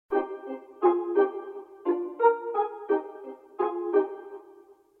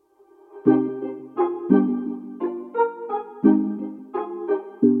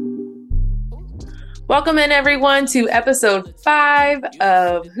Welcome in, everyone, to episode 5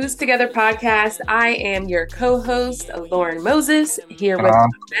 of Who's Together podcast. I am your co-host, Lauren Moses, here with Um,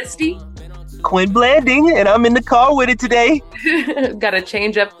 my bestie. Quinn Blanding, and I'm in the car with it today. Got to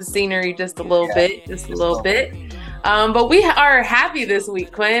change up the scenery just a little bit. But we are happy this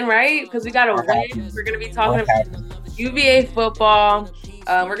week, Quinn, right? Because we got a win. We're going to be talking about UVA football.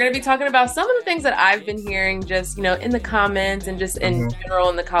 We're going to be talking about some of the things that I've been hearing just, in the comments and just in general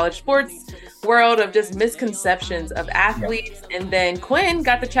in the college sports world of just misconceptions of athletes. And then Quinn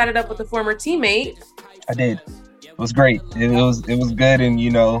got to chat it up with a former teammate. I did. It was great. It was good. And,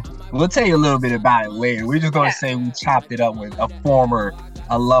 we'll tell you a little bit about it later. We're just going to say we chopped it up with a former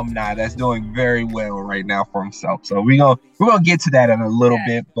alumni that's doing very well right now for himself. So we're gonna get to that in a little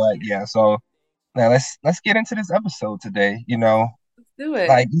bit. But yeah, so now let's get into this episode today. Let's do it.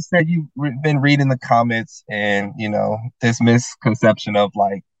 Like you said, you've been reading the comments and, this misconception of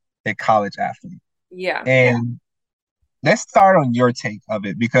like a college athlete. Yeah. And let's start on your take of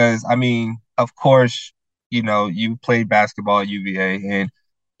it because, I mean, of course, you played basketball at UVA and,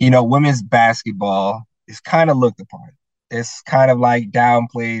 women's basketball is kind of looked upon. It's kind of like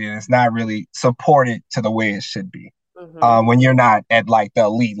downplayed and it's not really supported to the way it should be. When you're not at like the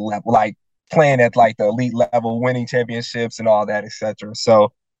elite level, like playing at like the elite level, winning championships and all that, etc.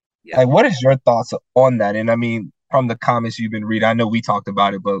 So, like, what is your thoughts on that? And I mean, from the comments you've been reading, I know we talked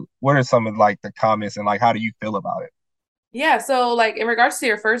about it, but what are some of like the comments and like how do you feel about it? Yeah, so like in regards to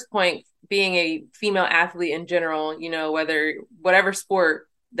your first point, being a female athlete in general, whatever sport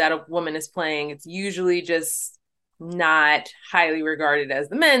that a woman is playing, it's usually just not highly regarded as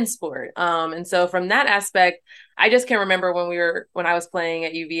the men's sport. And so from that aspect, I just can remember when I was playing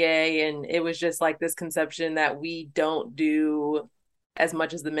at UVA and it was just like this conception that we don't do as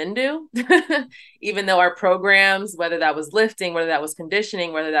much as the men do, even though our programs, whether that was lifting, whether that was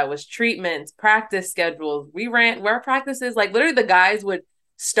conditioning, whether that was treatments, practice schedules, we ran where practices, like literally the guys would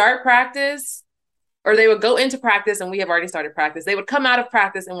start practice or they would go into practice and we have already started practice. They would come out of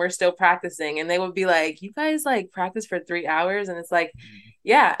practice and we're still practicing. And they would be like, you guys like practice for 3 hours. And it's like,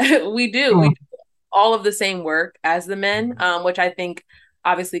 yeah, we do. We do all of the same work as the men, which I think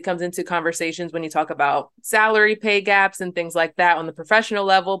obviously comes into conversations when you talk about salary pay gaps and things like that on the professional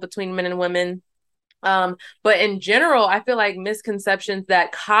level between men and women. But in general, I feel like misconceptions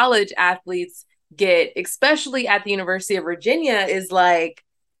that college athletes get, especially at the University of Virginia, is like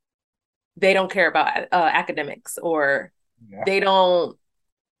they don't care about academics or they don't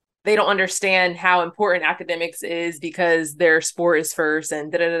understand how important academics is because their sport is first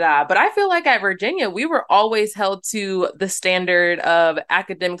and da-da-da-da. But I feel like at Virginia, we were always held to the standard of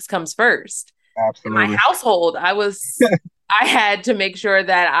academics comes first. Absolutely. In my household, I had to make sure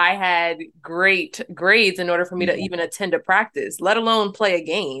that I had great grades in order for me to even attend a practice, let alone play a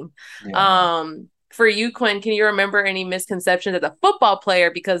game. Yeah. For you, Quinn, can you remember any misconceptions as a football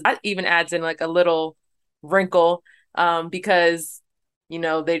player? Because that even adds in like a little wrinkle because a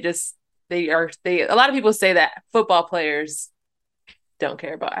lot of people say that football players don't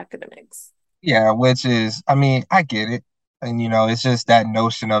care about academics. Yeah, which is, I mean, I get it. And, it's just that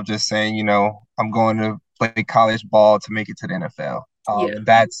notion of just saying, I'm going to play college ball to make it to the NFL. And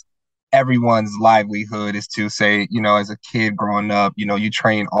that's everyone's livelihood is to say, as a kid growing up, you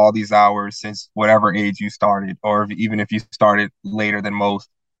train all these hours since whatever age you started, or even if you started later than most,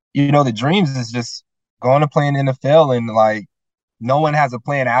 the dreams is just going to play in the NFL and like, no one has a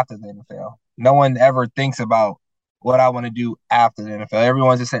plan after the NFL. No one ever thinks about what I want to do after the NFL.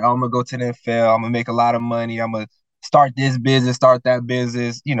 Everyone's just saying, oh, I'm going to go to the NFL. I'm going to make a lot of money. I'm going to start this business, start that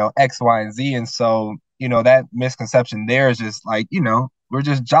business, X, Y, and Z. And so, that misconception there is just like, we're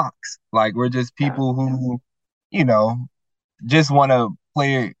just jocks. Like, we're just people who, just want to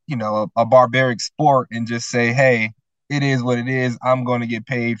play, a barbaric sport and just say, hey, it is what it is. I'm going to get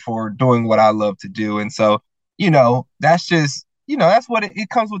paid for doing what I love to do. And so, that's just, that's what it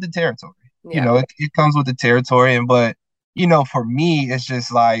comes with the territory. Yeah. It comes with the territory. But, for me, it's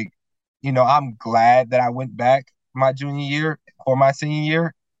just like, I'm glad that I went back my junior year or my senior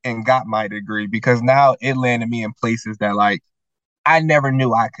year and got my degree because now it landed me in places that like I never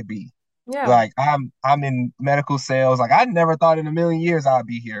knew I could be. Yeah. Like I'm in medical sales. Like I never thought in a million years I'd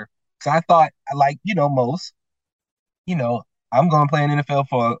be here. So I thought like, most, I'm going to play in the NFL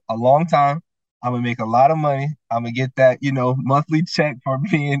for a long time. I'm gonna make a lot of money. I'm gonna get that, monthly check for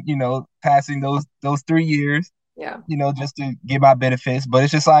being, passing those 3 years. Yeah. Just to get my benefits. But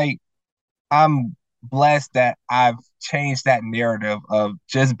it's just like I'm blessed that I've changed that narrative of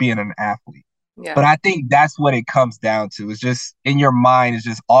just being an athlete. Yeah. But I think that's what it comes down to. It's just in your mind, it's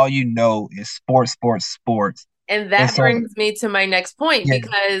just all you know is sports, sports, sports. And that brings me to my next point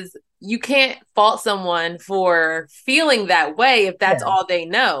because you can't fault someone for feeling that way if that's Yeah. all they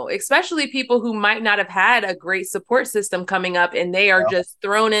know, especially people who might not have had a great support system coming up and they are Yeah. just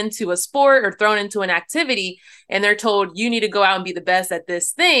thrown into a sport or thrown into an activity and they're told you need to go out and be the best at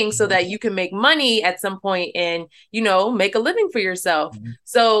this thing so that Mhm. you can make money at some point and, make a living for yourself. Mhm.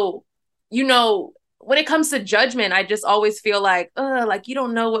 So, when it comes to judgment, I just always feel like you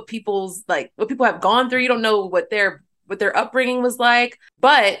don't know what people have gone through. You don't know what their upbringing was like.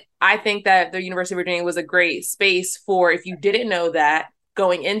 But I think that the University of Virginia was a great space for if you didn't know that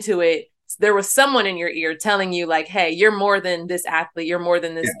going into it, there was someone in your ear telling you like, hey, you're more than this athlete, you're more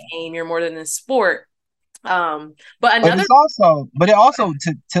than this Yeah. game, you're more than this sport. But But another it's also, but it also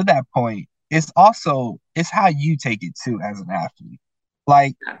to that point, it's how you take it too as an athlete.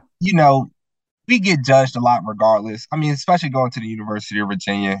 Like, you know, we get judged a lot regardless. I mean, especially going to the University of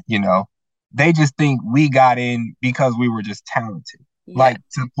Virginia, they just think we got in because we were just talented, yeah, like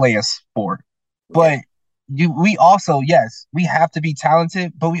to play a sport. yeah, But we also, yes, we have to be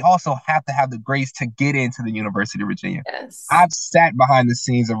talented, but we also have to have the grace to get into the University of Virginia. yes. I've sat behind the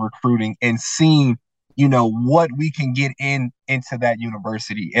scenes of recruiting and seen, what we can get into that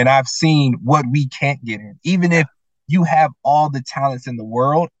university, and I've seen what we can't get in. Even Yeah. if you have all the talents in the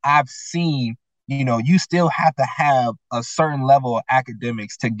world, I've seen you still have to have a certain level of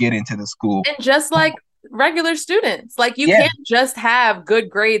academics to get into the school. And just like regular students, like you Yeah, can't just have good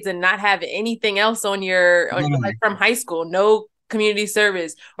grades and not have anything else like literally. from high school, no community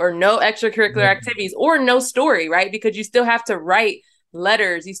service or no extracurricular activities or no story, right? Because you still have to write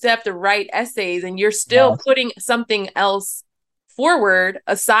letters, you still have to write essays, and you're still Yes. putting something else forward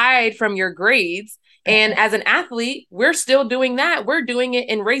aside from your grades. And as an athlete, we're still doing that. We're doing it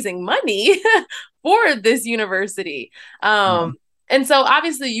in raising money for this university. Yeah. And so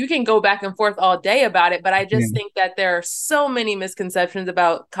obviously you can go back and forth all day about it, but I Yeah. just think that there are so many misconceptions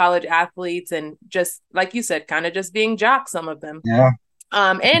about college athletes and just like you said, kind of just being jocks, some of them. Yeah.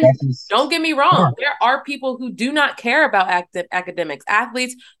 And That's just don't get me sure. wrong, there are people who do not care about academics,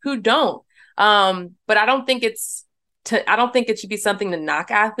 athletes who don't. But I don't think it should be something to knock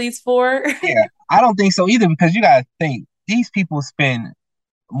athletes for. Yeah. I don't think so either because you gotta think these people spend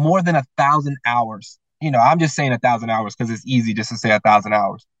more than 1,000 hours. I'm just saying 1,000 hours because it's easy just to say 1,000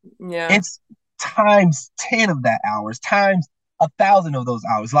 hours. Yeah. It's times 10 of that hours, times 1,000 of those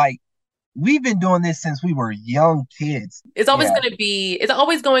hours. Like we've been doing this since we were young kids. Yeah, It's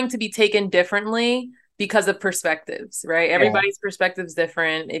always going to be taken differently because of perspectives, right? yeah, Everybody's perspective is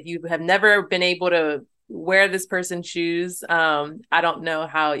different. If you have never been able to wear this person's shoes, I don't know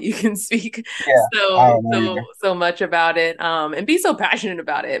how you can speak yeah. I so don't know so either. so much about it, and be so passionate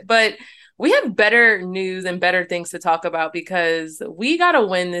about it. But we have better news and better things to talk about because we got a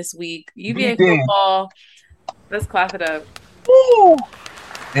win this week. We UVA did. football. Let's clap it up. Woo!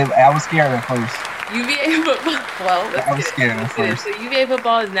 I was scared at first. UVA football. Well, let's I get was it. scared at Let's get it. first. So UVA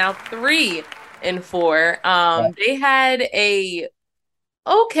football is now 3-4. Yeah, They had a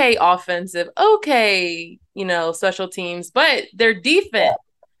okay offensive, okay, special teams, but their defense.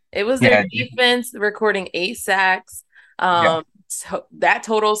 yeah, It was their yeah, defense recording 8 sacks. yeah. So that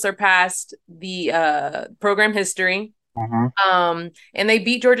total surpassed the program history. Hmm. And they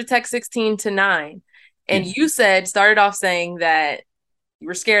beat Georgia Tech 16-9. And Yeah. you started off saying that you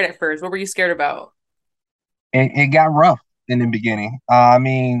were scared at first. What were you scared about? It got rough in the beginning. I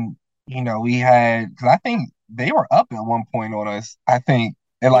mean, we had because I think they were up at one point on us. I think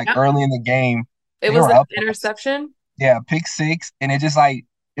they're like Yeah, early in the game, it they was were an up on us. interception. Yeah, pick six, and it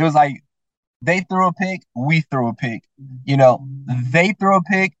was like they threw a pick, we threw a pick. They threw a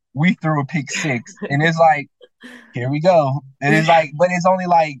pick, we threw a pick six, and it's like here we go. And it's like, but it's only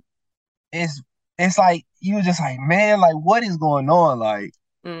like it's it's like you were just like, man, like what is going on? Like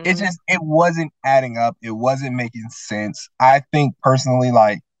Hmm. it wasn't adding up. It wasn't making sense. I think personally,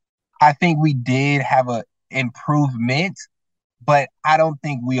 like I think we did have a improvement, but I don't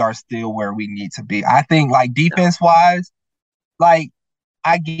think we are still where we need to be. I think like No. defense wise, like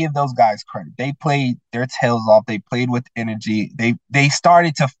I give those guys credit. They played their tails off. They played with energy. They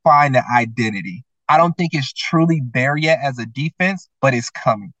started to find an identity. I don't think it's truly there yet as a defense, but it's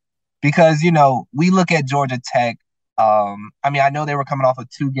coming. Because, we look at Georgia Tech. I mean, I know they were coming off a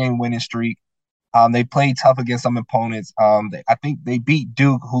 2-game winning streak. They played tough against some opponents. I think they beat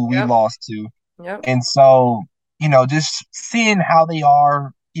Duke, who we Yep. lost to. Yep. And so, just seeing how they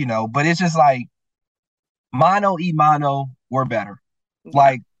are, but it's just like mano y mano, we're better. Yeah.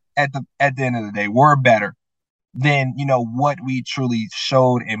 Like at the end of the day, we're better than what we truly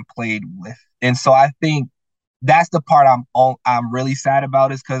showed and played with. And so I think that's the part I'm really sad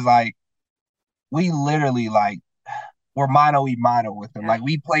about is because like we literally like were mano y mano with them. Yeah. Like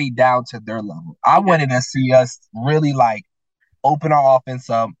we played down to their level. I Yeah. wanted to see us really like open our offense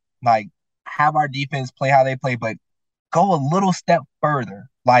up, like have our defense play how they play, but go a little step further.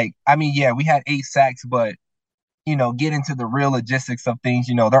 Like, I mean, yeah, we had 8 sacks, but get into the real logistics of things.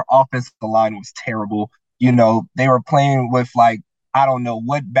 Their offensive line was terrible. They were playing with like I don't know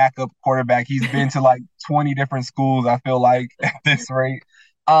what backup quarterback. He's been to like 20 different schools, I feel like, at this rate.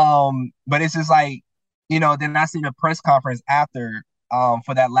 But it's just like, then I seen a press conference after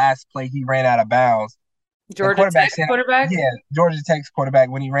for that last play he ran out of bounds. The Georgia quarterback Tech said, quarterback. yeah, Georgia Tech's quarterback,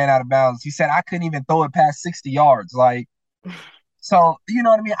 when he ran out of bounds, he said, I couldn't even throw it past 60 yards. Like, so, you know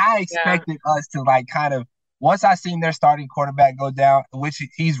what I mean? I Yeah. expected us to like kind of once I seen their starting quarterback go down, which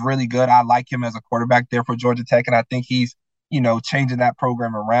he's really good. I like him as a quarterback there for Georgia Tech, and I think he's, changing that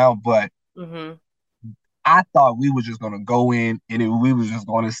program around. But Mm-hmm. I thought we were just gonna go in and we was just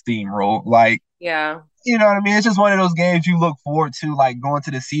gonna steamroll. Like, Yeah. you know what I mean? It's just one of those games you look forward to, like going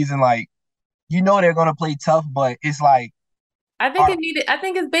to the season, like they're gonna play tough, but it's like our I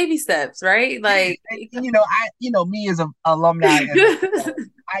think it's baby steps, right? it is. Like And, me as an alumni,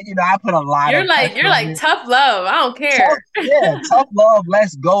 and I put a lot of you're pressure on like it. tough love. I don't Tough, care. yeah, tough love.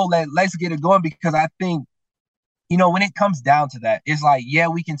 Let's go. Let's get it going because I think when it comes down to that, it's like yeah,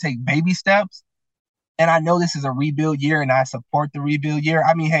 we can take baby steps, and I know this is a rebuild year, and I support the rebuild year.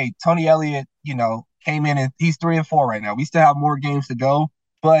 I mean, hey, Tony Elliott, came in and he's 3-4 right now. We still have more games to go,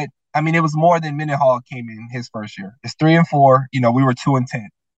 but I mean, it was more than Mendenhall came in his first year. It's 3-4. We were 2-10.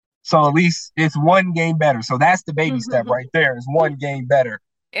 So at least it's one game better. So that's the baby step right there. It's one game better.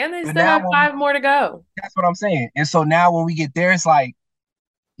 And they But still now have when we, five more to go. that's what I'm saying. And so now when we get there, it's like,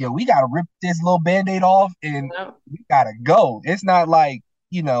 we gotta rip this little band-aid off and Yeah. we gotta go. It's not like,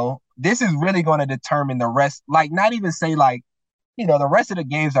 this is really gonna determine the rest, like not even say like, the rest of the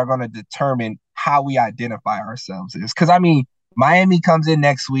games are gonna determine how we identify ourselves is because I mean, Miami comes in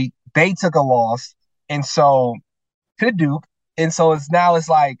next week. They took a loss, and so to Duke. And so it's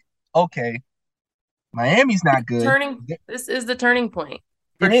like, okay, Miami's not good. This is the turning point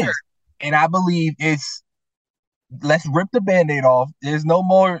It for sure. is. And I believe it's let's rip the band-aid off. There's no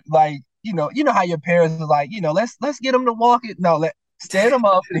more like, how your parents are like, let's get them to walk it. No, let stand them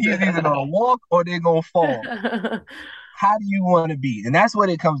up and he's either gonna walk or they're gonna fall. How do you want to be? And that's what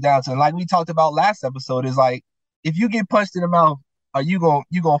it comes down to. And like we talked about last episode, is like if you get punched in the mouth, are you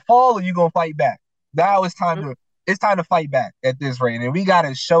gonna fall or you gonna fight back? Now it's time to fight back at this rate. And we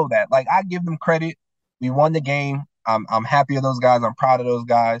gotta show that. Like I give them credit. We won the game. I'm happy of those guys. I'm proud of those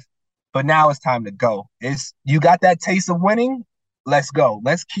guys. But now it's time to go. It's you got that taste of winning. Let's go.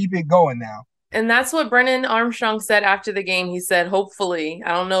 Let's keep it going now. And that's what Brennan Armstrong said after the game. He said, hopefully, I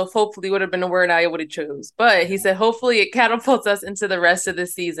don't know if hopefully would have been a word I would have chose, but he said, hopefully it catapults us into the rest of the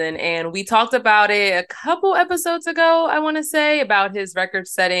season. And we talked about it a couple episodes ago, I want to say, about his record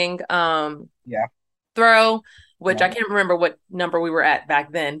setting Yeah. throw, which Yeah. I can't remember what number we were at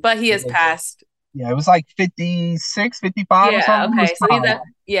back then, but he has passed. Yeah, it was like 56, 55 or Yeah, something. He was okay. So tied.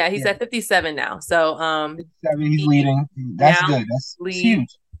 he's Yeah, at 57 now. So 57, he's he leading. That's now good. That's leads.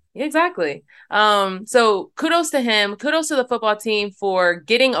 huge. Exactly. So kudos to him. Kudos to the football team for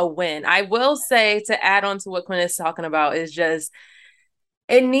getting a win. I will say to add on to what Quinn is talking about is just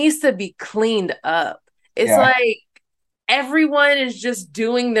it needs to be cleaned up. It's Yeah. like everyone is just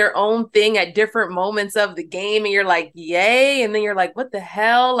doing their own thing at different moments of the game, and you're like, yay, and then you're like, what the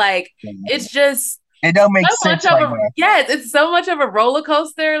hell? Like Yeah. it's just It don't make so much sense of right a now. yes, it's so much of a roller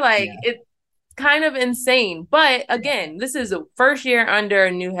coaster. Like Yeah. it's kind of insane. But again, this is a first year under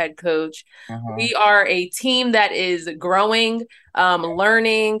a new head coach. Uh-huh. We are a team that is growing,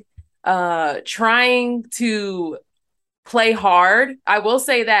 learning, trying to play hard. I will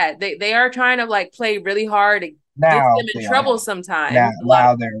say that they are trying to like play really hard. It gets Now them in they are. trouble Now sometimes. A lot.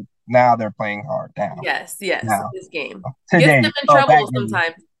 now they're now they're playing hard now. Yes, Now. this game gets them Today. in Oh, trouble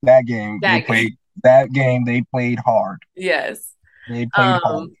sometimes. they That game, played that game they played hard. yes. They played hard.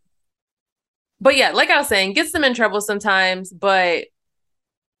 Um, but yeah, like I was saying, gets them in trouble sometimes, but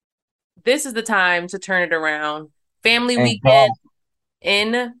this is the time to turn it around. Family And weekend go.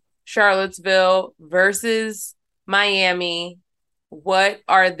 in Charlottesville versus Miami. What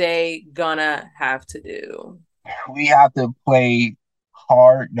are they gonna have to do? We have to play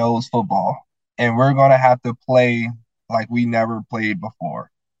hard nosed football. And we're gonna have to play like we never played before.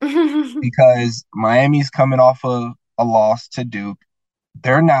 Because Miami's coming off of a loss to Duke.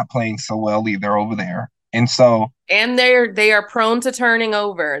 They're not playing so well either over there. And so And they are prone to turning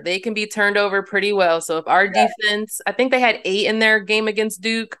over. They can be turned over pretty well. So if our yeah, defense, I think they had 8 in their game against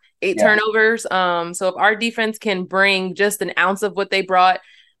Duke, 8 yeah, turnovers. So if our defense can bring just an ounce of what they brought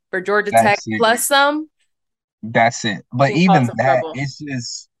for Georgia Tech that's it. plus some, That's it. But Can cause even some that, trouble. it's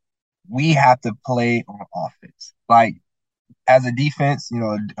just we have to play on offense. Like as a defense,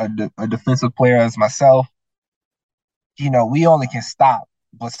 a defensive player as myself, we only can stop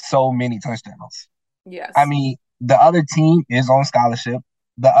with so many touchdowns. I Yes. mean, the other team is on scholarship.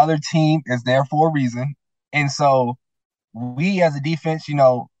 The other team is there for a reason. And so we as a defense,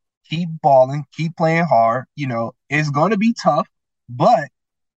 keep balling, keep playing hard. It's going to be tough, but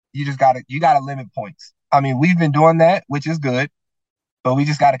you gotta limit points. I mean, we've been doing that, which is good, but we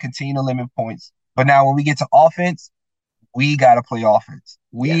just got to continue to limit points. But now when we get to offense, we got to play offense.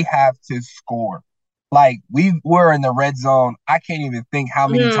 We Yes. have to score. Like we were in the red zone. I can't even think how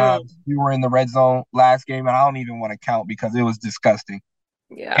many Mm, times we were in the red zone last game, and I don't even want to count because it was disgusting.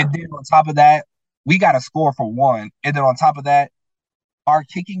 yeah. And then on top of that, we got to score for one. And then on top of that, our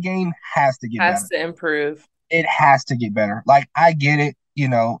kicking game has to get Has better. to improve. It has to get better. Like I get it,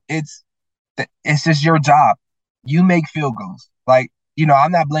 it's just your job. You make field goals. Like,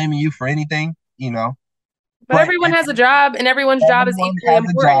 I'm not blaming you for anything, But but everyone has a job and everyone's job is everyone equally has a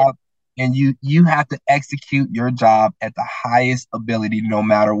important. job and you have to execute your job at the highest ability no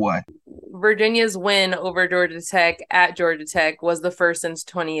matter what. Virginia's win over Georgia Tech at Georgia Tech was the first since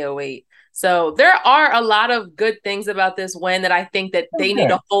 2008. So there are a lot of good things about this win that I think that That's they need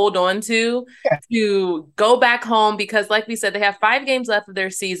to good. hold on to go back home because like we said they have 5 games left of their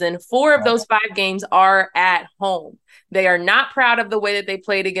season. 4 of Yeah. those 5 games are at home. They are not proud of the way that they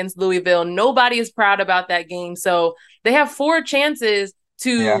played against Louisville. Nobody is proud about that game. So they have 4 chances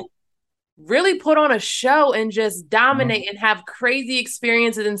Yeah. to really put on a show and just Mhm. dominate and have crazy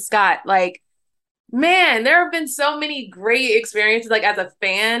experiences in Scott. Like, man, there have been so many great experiences, like as a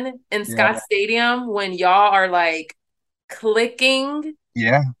fan in Yeah. Scott Stadium when y'all are like clicking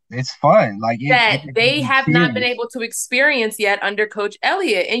Yeah. It's fun. Like it that can make they you have not been serious. able to experience yet under Coach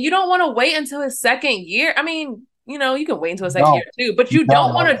Elliott. And you don't want to wait until his second year. I mean, you can wait until his You second year don't. too, but You you don't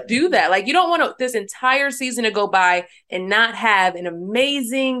don't want want to do that. Like, you don't want this entire season to go by and not have an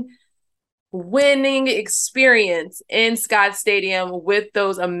amazing winning experience in Scott Stadium with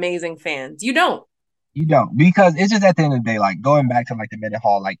those amazing fans. You don't. you don't because it's just at the end of the day, like going back to like the Minute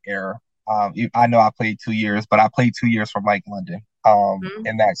Hall like era. I know I played 2 years, but I played 2 years for Mike London, Mm-hmm.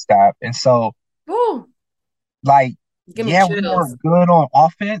 in that staff, and so Ooh, like, give me yeah, we were chills. good on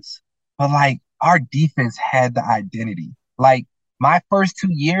offense, but like our defense had the identity. Like my first 2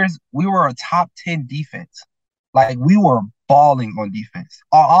 years, we were a top 10 defense. Like we were balling on defense.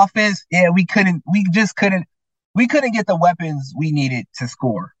 Our offense, yeah, we couldn't get the weapons we needed to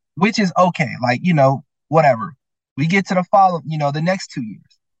score, which is okay. Like, whatever. We get to the the next 2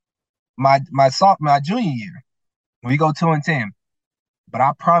 years. My junior year, we go 2-10. But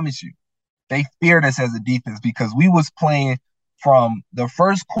I promise you, they feared us as a defense because we was playing from the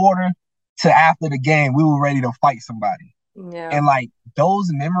first quarter to after the game. We were ready to fight somebody. Yeah. And like those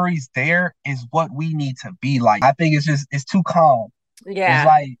memories there is what we need to be like. I think it's too calm. It's Yeah.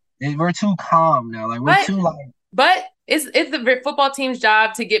 like we're too calm now. Like we're But too like it's the football team's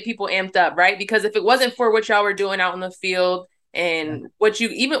job to get people amped up, right? Because if it wasn't for what y'all were doing out in the field and what you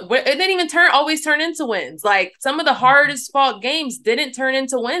even it didn't even always turn into wins. Like some of the hardest fought games didn't turn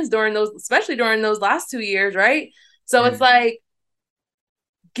into wins during those, especially during those last 2 years, right? So yeah. it's like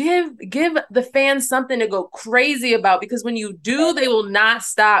give the fans something to go crazy about because when you do, they will not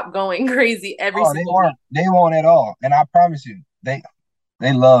stop going crazy every Oh, they single week. weren't. They won't at all. And I promise you, they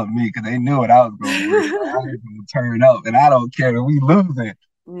love me because they knew what I was gonna bring. Like, I was gonna turn up, and I don't care if we losing.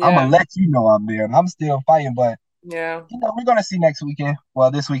 I'm Yeah. gonna let you know I'm there, and I'm still fighting. But Yeah. we're gonna see next weekend. Well,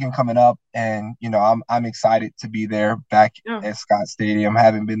 this weekend coming up, and I'm excited to be there back Yeah. at Scott Stadium.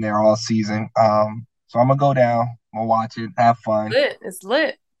 Haven't been there all season. So I'm gonna go down. I'm gonna watch it, have fun. Lit. It's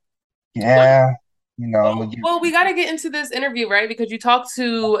lit. Yeah, I'm gonna Well, get. we got to get into this interview, right? Because you talked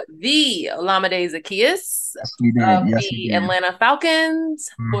to the Olamide Zaccheaus Yes, we did. of Yes, we the did. Atlanta Falcons,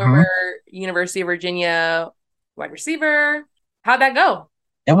 Hmm. former University of Virginia wide receiver. How'd that go?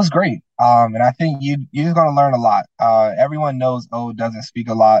 It was great. And I think you're just gonna learn a lot. Everyone knows O doesn't speak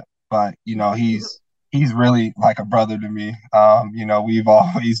a lot, but he's really like a brother to me. We've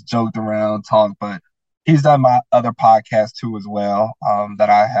always joked around, talked, but he's done my other podcast too as well, that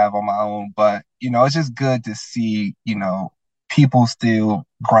I have on my own. But it's just good to see, people still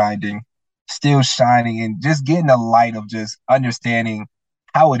grinding, still shining, and just getting the light of just understanding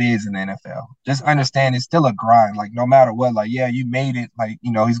how it is in the NFL. Just Yeah. understand it's still a grind. Like no matter what, like yeah, you made it. Like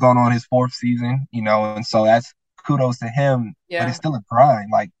he's going on his fourth season. And so that's kudos to him. But it's Yeah. still a grind.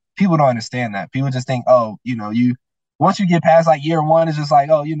 Like people don't understand that. People just think, oh, you once you get past like year one, it's just like,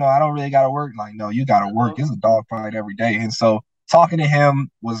 oh, I don't really got to work. Like no, you got to work. No. It's a dog fight every day. And so talking to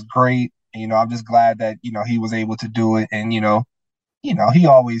him was great. And, I'm just glad that, he was able to do it. And, he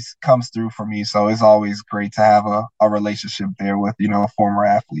always comes through for me. So it's always great to have a relationship there with, former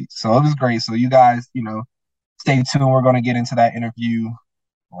athletes. So it was great. So you guys, stay tuned. We're going to get into that interview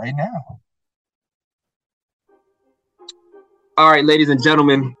right now. All right, ladies and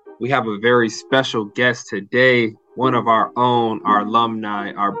gentlemen, we have a very special guest today, one of our own, our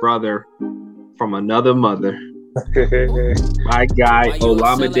alumni, our brother from another mother. My guy,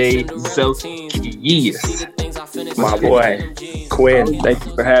 Olamide Zaccheaus. My boy, Quinn, thank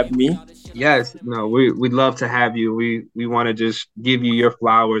you for having me. Yes, no, we'd love to have you. We want to just give you your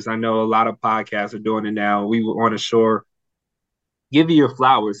flowers. I know a lot of podcasts are doing it now. We want to give you your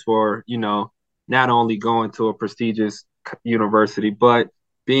flowers for, not only going to a prestigious university, but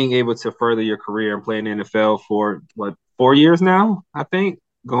being able to further your career and play in the NFL for 4 years now, I think,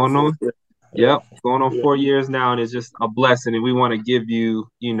 going on. Yep, going on 4 years now, and it's just a blessing. And we want to give you,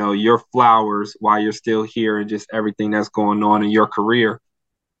 your flowers while you're still here and just everything that's going on in your career.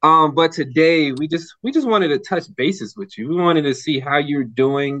 But today we just wanted to touch bases with you. We wanted to see how you're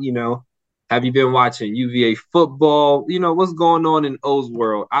doing. Have you been watching UVA football? What's going on in O's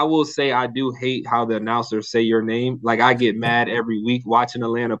world? I will say I do hate how the announcers say your name. Like I get mad every week watching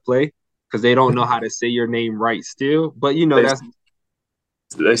Atlanta play because they don't know how to say your name right still. But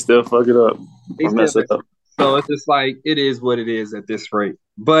they still fuck it up. Mess it up. So it's just like it is what it is at this rate.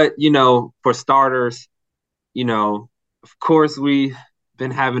 But for starters, of course we've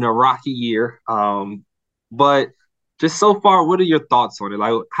been having a rocky year. But just so far, what are your thoughts on it?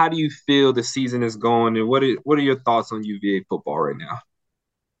 Like, how do you feel the season is going, and what are your thoughts on UVA football right now?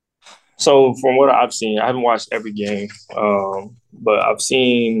 So from what I've seen, I haven't watched every game, but I've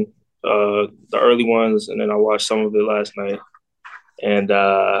seen the early ones, and then I watched some of it last night. And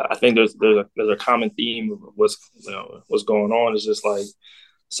I think there's a common theme of what's going on is just like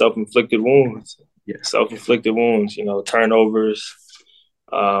self-inflicted wounds. Yeah. Self-inflicted wounds. Turnovers.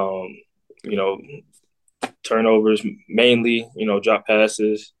 Turnovers mainly. Drop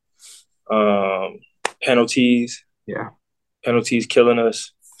passes. Penalties. Yeah. Penalties killing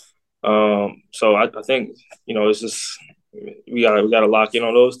us. So I think it's just we gotta lock in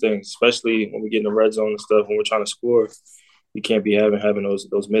on those things, especially when we get in the red zone and stuff when we're trying to score. We can't be having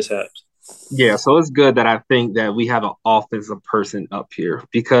those mishaps. Yeah, so it's good that I think that we have an offensive person up here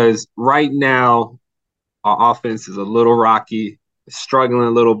because right now our offense is a little rocky, struggling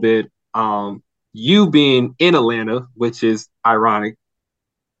a little bit. You being in Atlanta, which is ironic,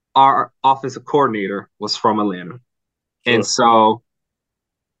 our offensive coordinator was from Atlanta. Sure. And so,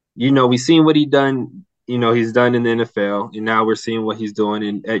 we've seen what he's done in the NFL, and now we're seeing what he's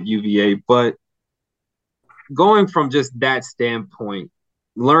doing at UVA. But going from just that standpoint,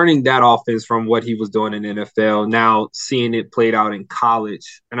 learning that offense from what he was doing in the NFL, now seeing it played out in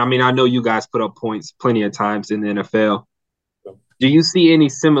college. And I mean, I know you guys put up points plenty of times in the NFL. Do you see any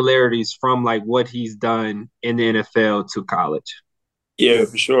similarities from like what he's done in the NFL to college? Yeah,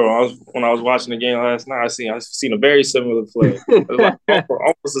 for sure. When I was watching the game last night, I seen a very similar play. It was like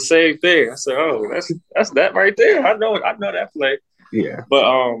almost the same thing. I said, "Oh, that's that right there. I know that play." Yeah. But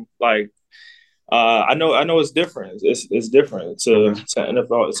I know it's different. It's different. It's an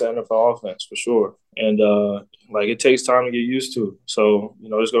NFL. It's an NFL offense for sure. And it takes time to get used to. So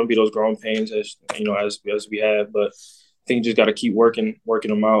there's going to be those growing pains as we have. But I think you just got to keep working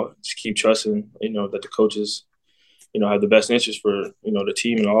them out. Just keep trusting that the coaches have the best interest for the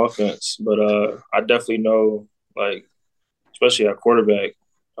team and the offense. But I definitely know especially at quarterback,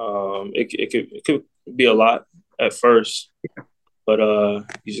 it could be a lot at first. But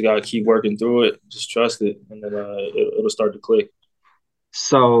you just got to keep working through it. Just trust it, and then it'll start to click.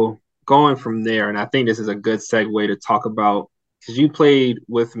 So going from there, and I think this is a good segue to talk about, because you played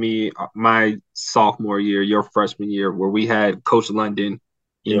with me my sophomore year, your freshman year, where we had Coach London,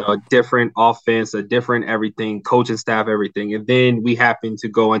 a different offense, a different everything, coaching staff, everything. And then we happened to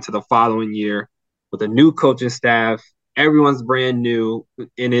go into the following year with a new coaching staff. Everyone's brand new,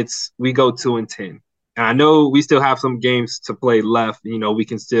 and we go 2-10. And I know we still have some games to play left. We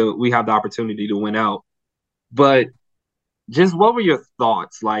have the opportunity to win out. But just what were your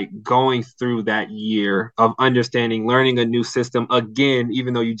thoughts like going through that year of understanding, learning a new system again,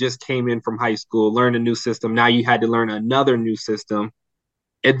 even though you just came in from high school, learned a new system. Now you had to learn another new system.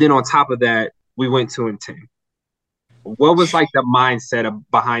 And then on top of that, we went 2-10. What was like the mindset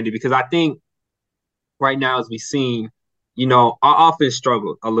behind it? Because I think right now, as we've seen, our offense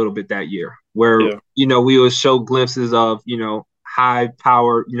struggled a little bit that year where, we would show glimpses of, high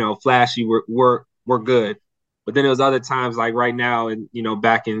power, flashy, we're good. But then there was other times like right now and,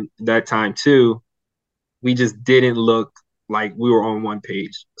 back in that time too, we just didn't look like we were on one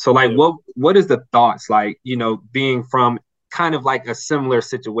page. So like, Yeah. what is the thoughts like, being from kind of like a similar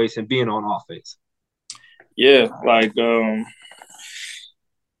situation, being on offense? Yeah, like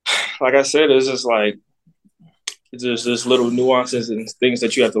I said, it's just like there's just little nuances and things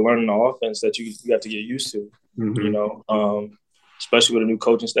that you have to learn in the offense that you have to get used to. Mm-hmm. Especially with a new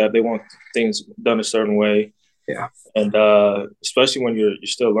coaching staff, they want things done a certain way. Yeah, and especially when you're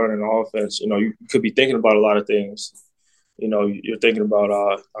still learning the offense, you could be thinking about a lot of things. You're thinking about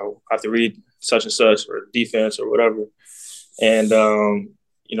I have to read such and such or defense or whatever, and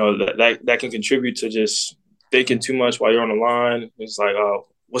that can contribute to just thinking too much while you're on the line. It's like, oh,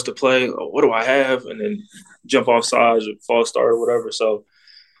 what's the play? Oh, what do I have? And then jump off sides or false start or whatever. So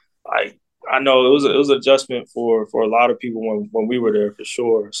I know it was an adjustment for a lot of people when we were there for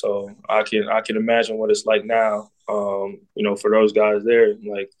sure. So I can imagine what it's like now. For those guys there,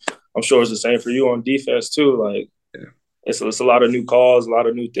 like I'm sure it's the same for you on defense too. Like it's a lot of new calls, a lot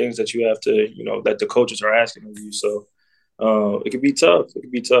of new things that you have to, that the coaches are asking of you. So it could be tough. It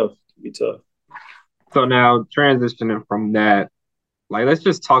could be tough. It could be tough. So now transitioning from that, like let's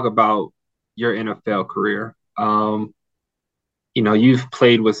just talk about your NFL career. You've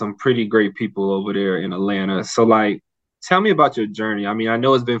played with some pretty great people over there in Atlanta. So like tell me about your journey. I mean, I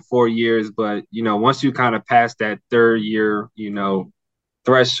know it's been 4 years, but once you kind of pass that third year,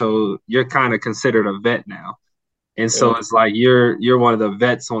 threshold, you're kind of considered a vet now. And so it's like you're one of the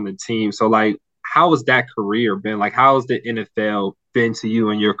vets on the team. So like how has that career been? Like how has the NFL been to you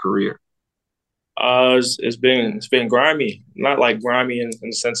in your career? It's been grimy. Not like grimy in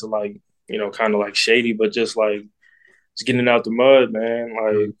the sense of like, kind of like shady, but just like just getting out the mud, man.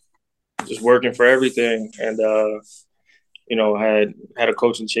 Like just working for everything. And had a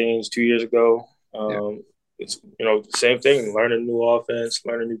coaching change 2 years ago. It's same thing, learning new offense,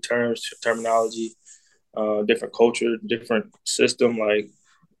 learning new terms, terminology, different culture, different system. Like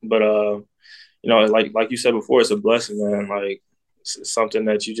you said before, it's a blessing, man. Like it's something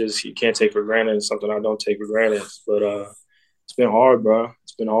that you can't take for granted. It's something I don't take for granted. But it's been hard, bro.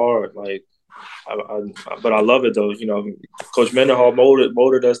 It's been hard. Like but I love it though. Coach Mendenhall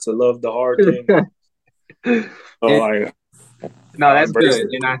molded us to love the hard thing. So no, that's good.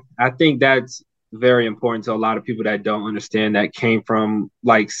 And I think that's very important to a lot of people that don't understand that came from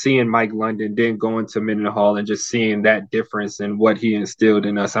like seeing Mike London, then going to Mendenhall and just seeing that difference and what he instilled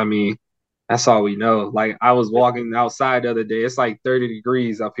in us. I mean, that's all we know. Like I was walking outside the other day. It's like 30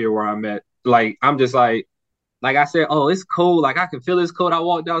 degrees up here where I'm at. Like I'm just like I said, oh, it's cold. Like I can feel it's cold. I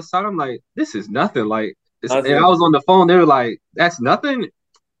walked outside. I'm like, this is nothing. Like, and I was on the phone. They were like, that's nothing.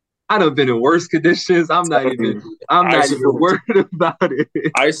 I done been in worse conditions. I'm not even worried about it.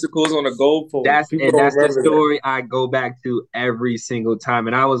 Icicles on a goalpost. That's the story I go back to every single time.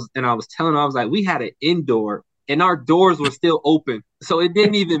 And I was telling them, I was like, we had an indoor and our doors were still open. So it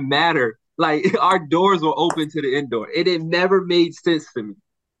didn't even matter. Like our doors were open to the indoor. It never made sense to me.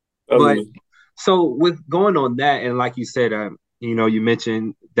 But so with going on that, and like you said, you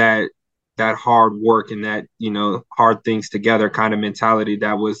mentioned that hard work and that, hard things together kind of mentality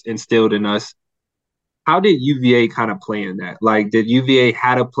that was instilled in us. How did UVA kind of play in that? Like, did UVA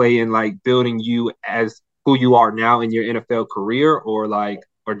had to play in like building you as who you are now in your NFL career, or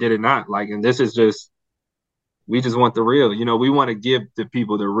did it not? Like, and this is just, we just want the real, we want to give the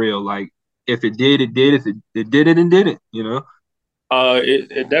people the real. Like, if it did, it did. If it didn't, it didn't,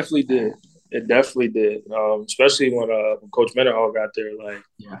 It definitely did. It definitely did. Especially when Coach Mendenhall got there. Like,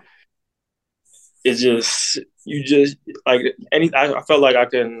 it just like I felt like I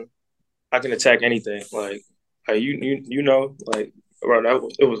can attack anything. Like like bro,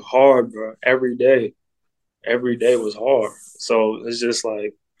 it was hard, bro. Every day was hard. So it's just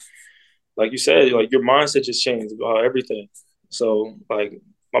like you said, like your mindset just changed about everything. So like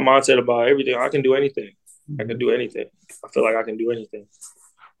my mindset about everything, I can do anything. I can do anything. I feel like I can do anything.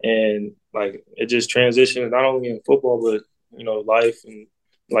 And like it just transitioned not only in football but life and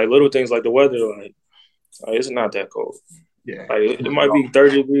like little things like the weather. Like it's not that cold. Yeah, like it might be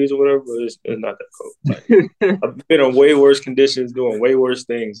 30 degrees or whatever, but it's not that cold. Like I've been in way worse conditions doing way worse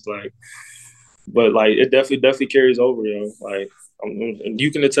things. Like, but like it definitely carries over, Like, and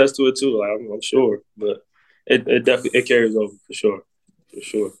you can attest to it too. Like I'm sure, but it definitely carries over for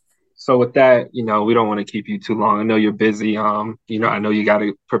sure. So with that, we don't want to keep you too long. I know you're busy. I know you got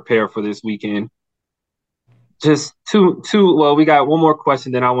to prepare for this weekend. Just well, we got one more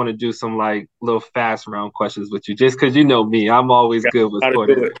question, then I want to do some like little fast round questions with you, just because me, I'm always good with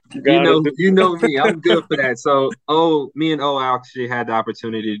sports. You know me, I'm good for that. So me and actually had the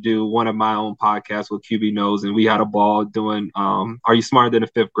opportunity to do one of my own podcasts with QB Knows, and we had a ball doing Are You Smarter Than a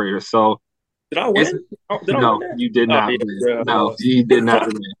Fifth Grader? So Did I win? Did I win No, that? you did not win. Yeah, No, you did not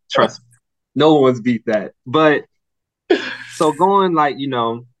win. Trust me. No one's beat that. But so going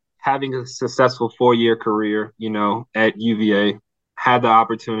having a successful 4-year career, at UVA, had the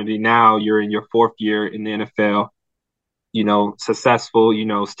opportunity. Now you're in your 4th year in the NFL,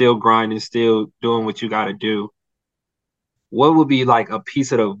 successful, still grinding, still doing what you got to do. What would be like a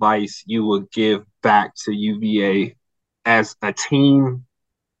piece of advice you would give back to UVA as a team,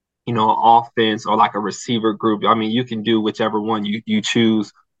 offense or like a receiver group? I mean, you can do whichever one you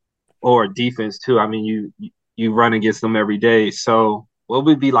choose, or defense too. I mean, you run against them every day. So what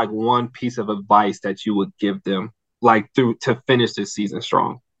would be like one piece of advice that you would give them, like to finish this season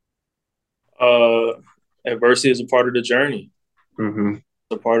strong? Adversity is a part of the journey. Mm-hmm. It's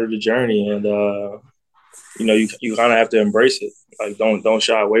a part of the journey, and you kind of have to embrace it. Like, don't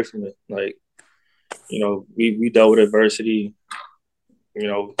shy away from it. Like, we dealt with adversity,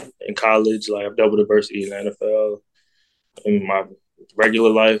 in college. Like, I've dealt with adversity in the NFL, in my regular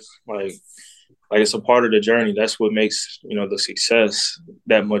life. Like it's a part of the journey. That's what makes the success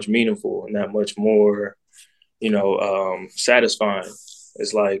that much meaningful and that much more satisfying.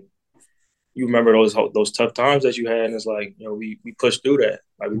 It's like you remember those tough times that you had, and it's like we pushed through that.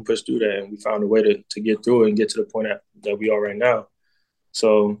 Like, we pushed through that, and we found a way to get through it and get to the point that we are right now.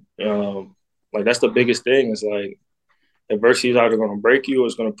 So that's the biggest thing. Is like adversity is either going to break you or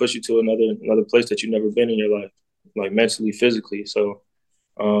it's going to push you to another place that you've never been in your life, like mentally, physically. So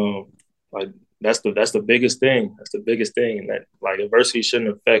that's the biggest thing. That's the biggest thing. And that, like, adversity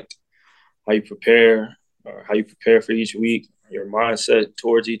shouldn't affect how you prepare or how you prepare for each week, your mindset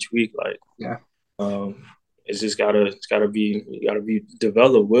towards each week. Like, yeah. It's just gotta be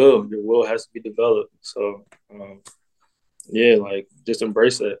developed. Your will has to be developed. So like, just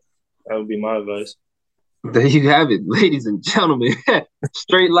embrace that. That would be my advice. There you have it, ladies and gentlemen.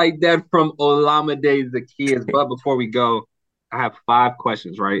 Straight like that from Olamide Zaccheaus. But before we go, I have 5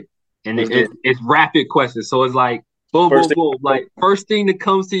 questions, right? And it's rapid questions. So it's like, boom, boom, boom. Like, first thing that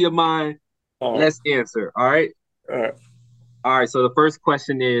comes to your mind, let's answer. All right? All right. So the first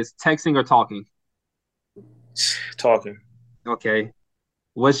question is texting or talking? Talking. Okay.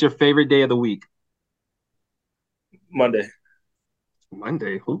 What's your favorite day of the week? Monday.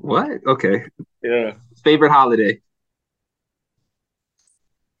 What? Okay. Yeah. Favorite holiday?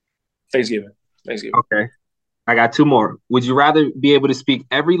 Thanksgiving. Okay. I got 2 more. Would you rather be able to speak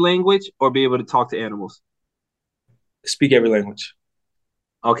every language or be able to talk to animals? Speak every language.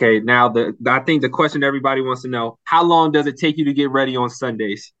 Okay. Now, I think the question everybody wants to know, how long does it take you to get ready on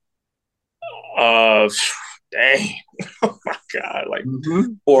Sundays? Dang. Oh, my God. Like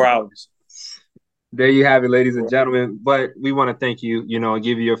 4 hours. There you have it, ladies and gentlemen. But we want to thank you, and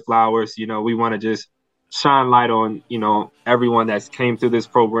give you your flowers. We want to just shine light on, everyone that's came through this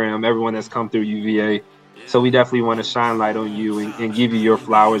program, everyone that's come through UVA. So we definitely want to shine light on you and give you your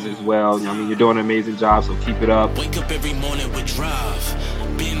flowers as well. I mean, you're doing an amazing job, so keep it up. Wake up every morning with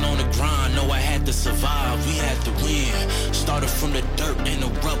drive. Being on the grind, know I had to survive. We had to win. Started from the dirt and the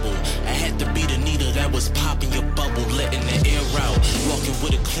rubble. I had to be the needle that was popping your bubble, letting the air out. Walking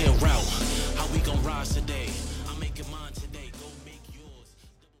with a clear route. How we gonna rise today? I'm making mine today. Go make yours.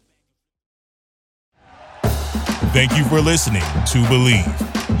 Thank you for listening to Believe.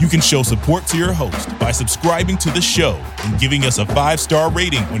 You can show support to your host by subscribing to the show and giving us a 5-star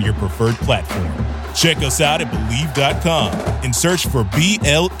rating on your preferred platform. Check us out at Believe.com and search for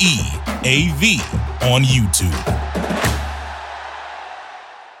BLEAV on YouTube.